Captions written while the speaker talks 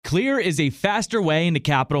Clear is a faster way into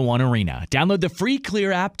Capital One Arena. Download the free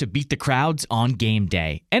Clear app to beat the crowds on game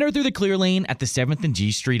day. Enter through the Clear lane at the 7th and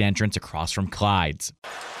G Street entrance across from Clyde's.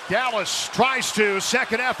 Dallas tries to,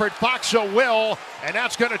 second effort, Foxa will, and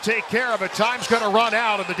that's going to take care of it. Time's going to run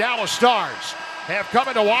out, and the Dallas Stars have come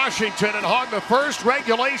into Washington and hung the first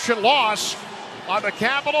regulation loss on the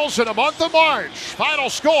Capitals in the month of March. Final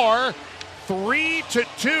score,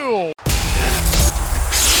 3-2.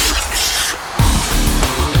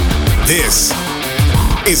 This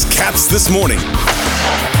is Caps This Morning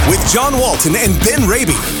with John Walton and Ben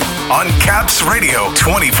Raby on Caps Radio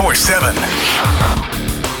 24/7.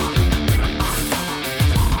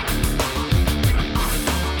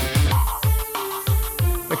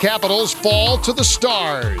 The Capitals fall to the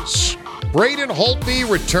Stars. Braden Holtby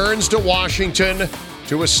returns to Washington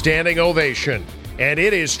to a standing ovation. And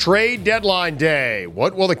it is trade deadline day.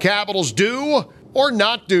 What will the Capitals do or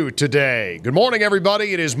not do today? Good morning,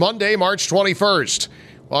 everybody. It is Monday, March 21st.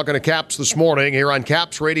 Welcome to Caps This Morning here on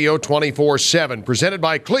Caps Radio 24/7, presented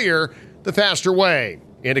by Clear, the faster way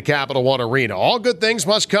into Capital One Arena. All good things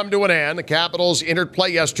must come to an end. The Capitals entered play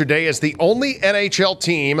yesterday as the only NHL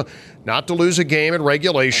team not to lose a game in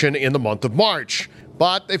regulation in the month of March.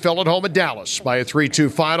 But they fell at home at Dallas by a 3-2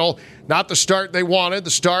 final. Not the start they wanted. The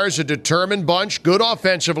Stars, a determined bunch, good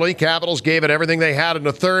offensively. Capitals gave it everything they had in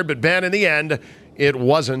the third, but Ben, in the end, it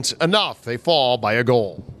wasn't enough. They fall by a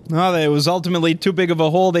goal. No, it was ultimately too big of a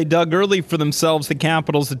hole they dug early for themselves, the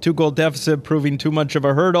Capitals. The 2-goal deficit proving too much of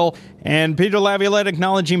a hurdle. And Peter Laviolette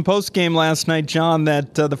acknowledging post-game last night, John,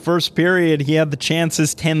 that the first period he had the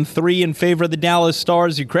chances 10-3 in favor of the Dallas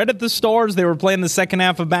Stars. You credit the Stars. They were playing the second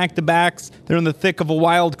half of back-to-backs. They're in the thick of a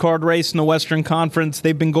wild card race in the Western Conference.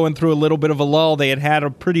 They've been going through a little bit of a lull. They had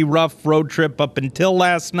a pretty rough road trip up until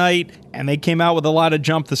last night, and they came out with a lot of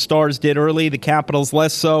jump. The Stars did early, the Capitals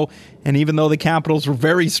less so. And even though the Capitals were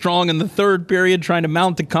very strong in the third period, trying to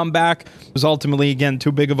mount a comeback, it was ultimately, again,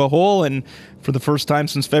 too big of a hole. And for the first time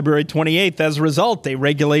since February 28th, as a result, a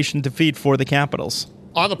regulation defeat for the Capitals.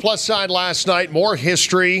 On the plus side last night, more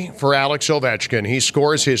history for Alex Ovechkin. He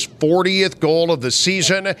scores his 40th goal of the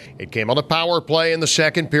season. It came on a power play in the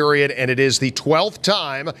second period, and it is the 12th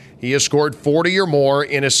time he has scored 40 or more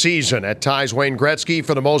in a season. That ties Wayne Gretzky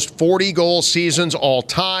for the most 40-goal seasons all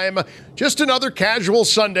time. Just another casual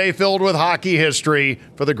Sunday filled with hockey history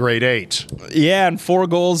for the Great Eight. Yeah, and 4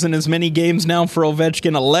 goals in as many games now for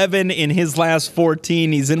Ovechkin, 11 in his last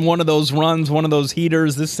 14. He's in one of those runs, one of those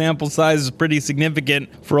heaters. This sample size is pretty significant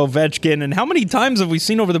for Ovechkin. And how many times have we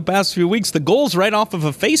seen over the past few weeks the goals right off of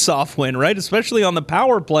a face-off win, right? Especially on the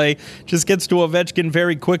power play. Just gets to Ovechkin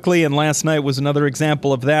very quickly, and last night was another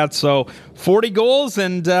example of that. So 40 goals,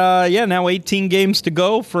 and now 18 games to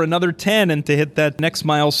go for another 10, and to hit that next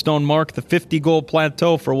milestone mark, the 50-goal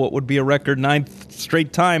plateau for what would be a record 9th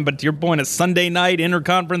straight time. But to your point, a Sunday night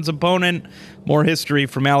interconference opponent, more history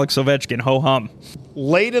from Alex Ovechkin. Ho-hum.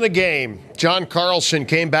 Late in the game, John Carlson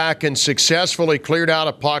came back and successfully cleared out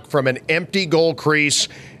a puck from an empty goal crease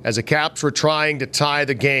as the Caps were trying to tie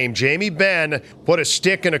the game. Jamie Benn put a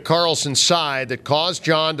stick into Carlson's side that caused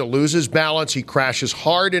John to lose his balance. He crashes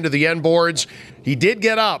hard into the end boards. He did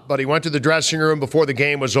get up, but he went to the dressing room before the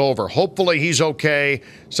game was over. Hopefully he's okay.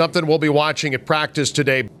 Something we'll be watching at practice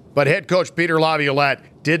today. But head coach Peter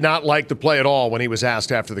Laviolette did not like the play at all when he was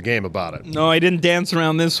asked after the game about it. No, he didn't dance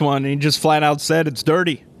around this one. He just flat out said it's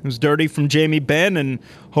dirty. It was dirty from Jamie Benn, and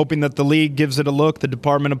hoping that the league gives it a look, the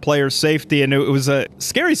Department of Player Safety. And it was a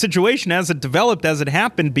scary situation as it developed, as it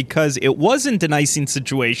happened, because it wasn't an icing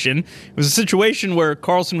situation. It was a situation where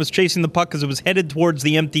Carlson was chasing the puck because it was headed towards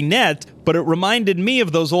the empty net, but it reminded me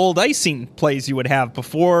of those old icing plays you would have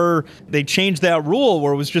before they changed that rule,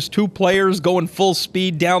 where it was just 2 players going full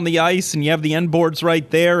speed down the ice, and you have the end boards right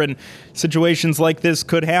there, and situations like this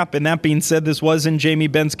could happen. That being said, this was in Jamie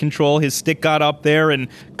Benn's control. His stick got up there and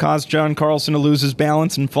caused John Carlson to lose his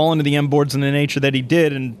balance and fall into the end boards in the nature that he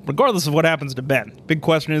did. And regardless of what happens to Ben, big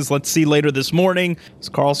question is, let's see later this morning, is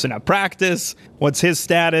Carlson at practice? What's his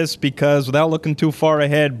status? Because without looking too far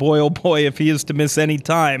ahead, boy, oh boy, if he is to miss any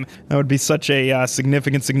time, that would be such a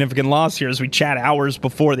significant loss here as we chat hours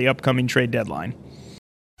before the upcoming trade deadline.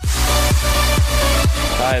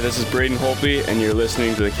 Hi, this is Braden Holtby, and you're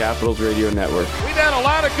listening to the Capitals Radio Network. We've had a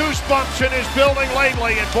lot of goosebumps in his building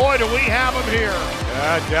lately, and boy, do we have them here.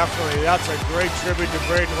 Yeah, definitely. That's a great tribute to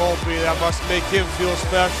Braden Holtby. That must make him feel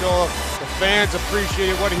special. The fans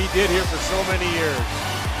appreciated what he did here for so many years.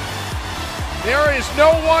 There is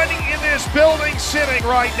no one in this building sitting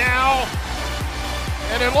right now,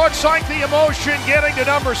 and it looks like the emotion getting to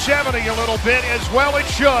number 70 a little bit, as well it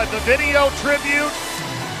should. The video tribute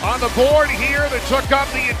on the board here that took up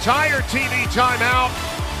the entire TV timeout.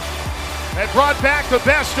 that brought back the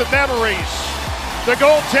best of memories. The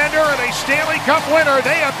goaltender and a Stanley Cup winner.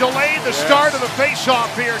 They have delayed the start of the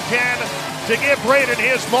face-off here, Ken, to give Braden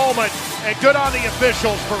his moment. And good on the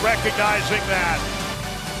officials for recognizing that.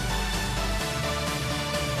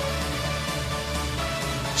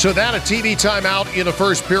 So that a TV timeout in the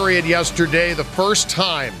first period yesterday, the first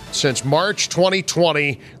time since March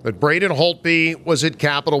 2020 that Braden Holtby was at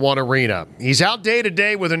Capital One Arena. He's out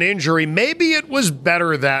day-to-day with an injury. Maybe it was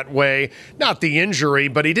better that way. Not the injury,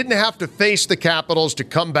 but he didn't have to face the Capitals to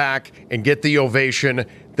come back and get the ovation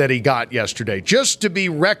that he got yesterday. Just to be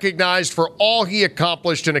recognized for all he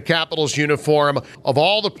accomplished in a Capitals uniform. Of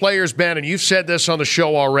all the players, Ben, and you've said this on the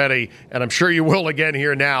show already, and I'm sure you will again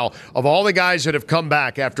here now, of all the guys that have come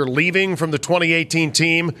back after leaving from the 2018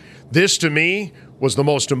 team, this to me was the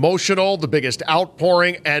most emotional, the biggest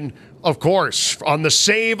outpouring, and of course, on the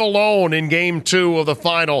save alone in Game 2 of the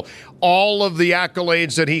final, all of the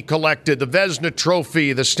accolades that he collected, the Vezina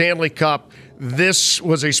Trophy, the Stanley Cup. This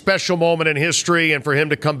was a special moment in history, and for him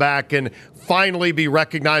to come back and finally be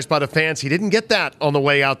recognized by the fans, he didn't get that on the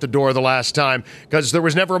way out the door the last time because there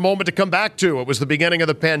was never a moment to come back to. It was the beginning of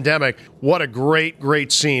the pandemic. What a great,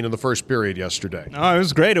 great scene in the first period yesterday. Oh, it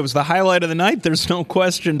was great. It was the highlight of the night. There's no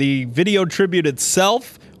question. The video tribute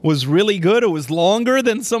itself was really good. It was longer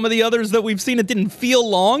than some of the others that we've seen. It didn't feel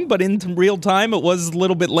long, but in real time, it was a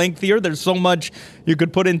little bit lengthier. There's so much you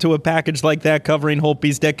could put into a package like that covering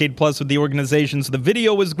Holtby's decade plus with the organization. So the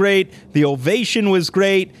video was great. The ovation was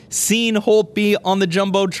great. Seeing Holtby on the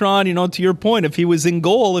Jumbotron, to your point, if he was in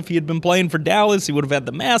goal, if he had been playing for Dallas, he would have had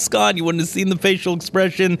the mask on. You wouldn't have seen the facial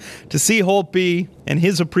expression. To see Holtby and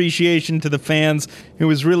his appreciation to the fans, it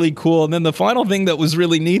was really cool. And then the final thing that was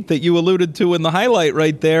really neat that you alluded to in the highlight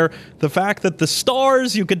right there, the fact that the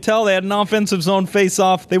Stars, you could tell they had an offensive zone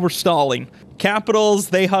face-off, they were stalling. Capitals,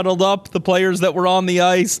 they huddled up, the players that were on the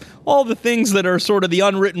ice, all the things that are sort of the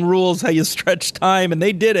unwritten rules, how you stretch time, and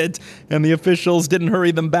they did it, and the officials didn't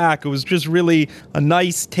hurry them back. It was just really a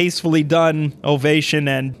nice, tastefully done ovation,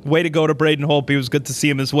 and way to go to Braden Holtby. It was good to see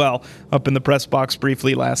him as well up in the press box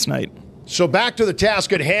briefly last night. So back to the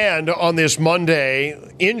task at hand on this Monday,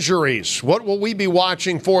 injuries. What will we be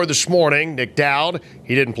watching for this morning? Nick Dowd,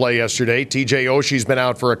 he didn't play yesterday. TJ Oshie's been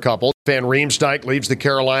out for a couple. Van Riemsdyk leaves the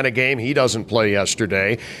Carolina game. He doesn't play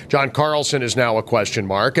yesterday. John Carlson is now a question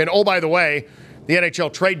mark. And oh, by the way, the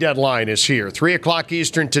NHL trade deadline is here. 3 o'clock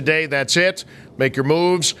Eastern today, that's it. Make your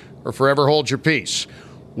moves or forever hold your peace.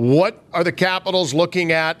 What are the Capitals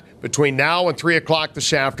looking at between now and 3 o'clock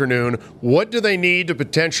this afternoon? What do they need to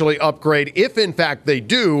potentially upgrade, if in fact they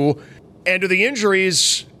do? And do the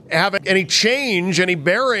injuries have any change, any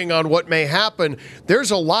bearing on what may happen?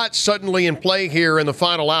 There's a lot suddenly in play here in the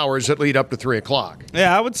final hours that lead up to 3 o'clock.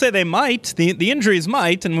 Yeah, I would say they might. The injuries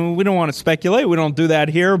might, and we don't want to speculate. We don't do that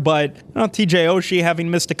here, but TJ Oshie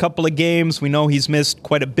having missed a couple of games, we know he's missed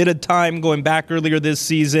quite a bit of time going back earlier this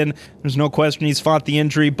season. There's no question he's fought the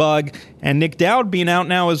injury bug. And Nick Dowd being out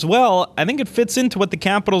now as well, I think it fits into what the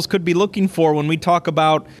Capitals could be looking for when we talk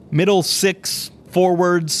about middle six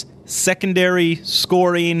forwards, secondary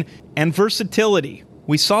scoring, and versatility.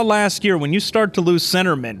 We saw last year when you start to lose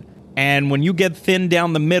centermen and when you get thin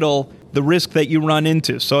down the middle, the risk that you run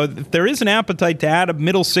into. So if there is an appetite to add a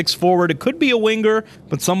middle six forward, it could be a winger,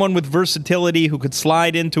 but someone with versatility who could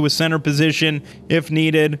slide into a center position if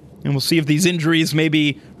needed. And we'll see if these injuries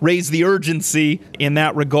maybe raise the urgency in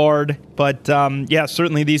that regard. But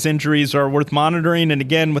certainly these injuries are worth monitoring. And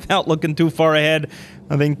again, without looking too far ahead,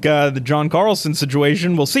 I think the John Carlson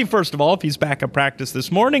situation, we'll see first of all if he's back at practice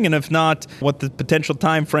this morning, and if not, what the potential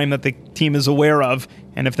time frame that the team is aware of,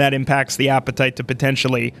 and if that impacts the appetite to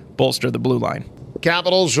potentially bolster the blue line.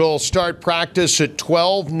 Capitals will start practice at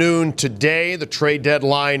 12 noon today. The trade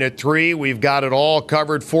deadline at 3. We've got it all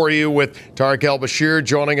covered for you with Tarek El-Bashir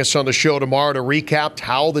joining us on the show tomorrow to recap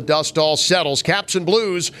how the dust all settles. Caps and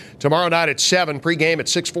Blues tomorrow night at 7. Pregame at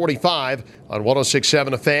 6:45 on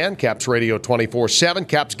 106.7 The Fan. Caps Radio 24/7.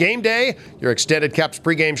 Caps Game Day, your extended Caps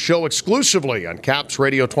pregame show exclusively on Caps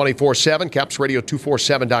Radio 24/7.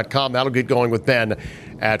 CapsRadio247.com. That'll get going with Ben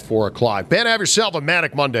at 4 o'clock. Ben, have yourself a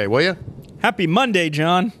manic Monday, will you? Happy Monday,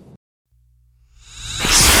 John.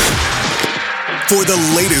 For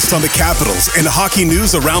the latest on the Capitals and hockey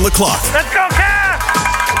news around the clock. Let's go,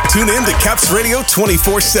 Caps! Tune in to Caps Radio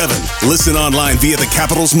 24/7. Listen online via the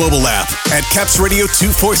Capitals mobile app at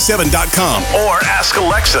CapsRadio247.com. Or ask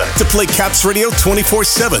Alexa to play Caps Radio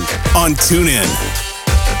 24/7 on TuneIn.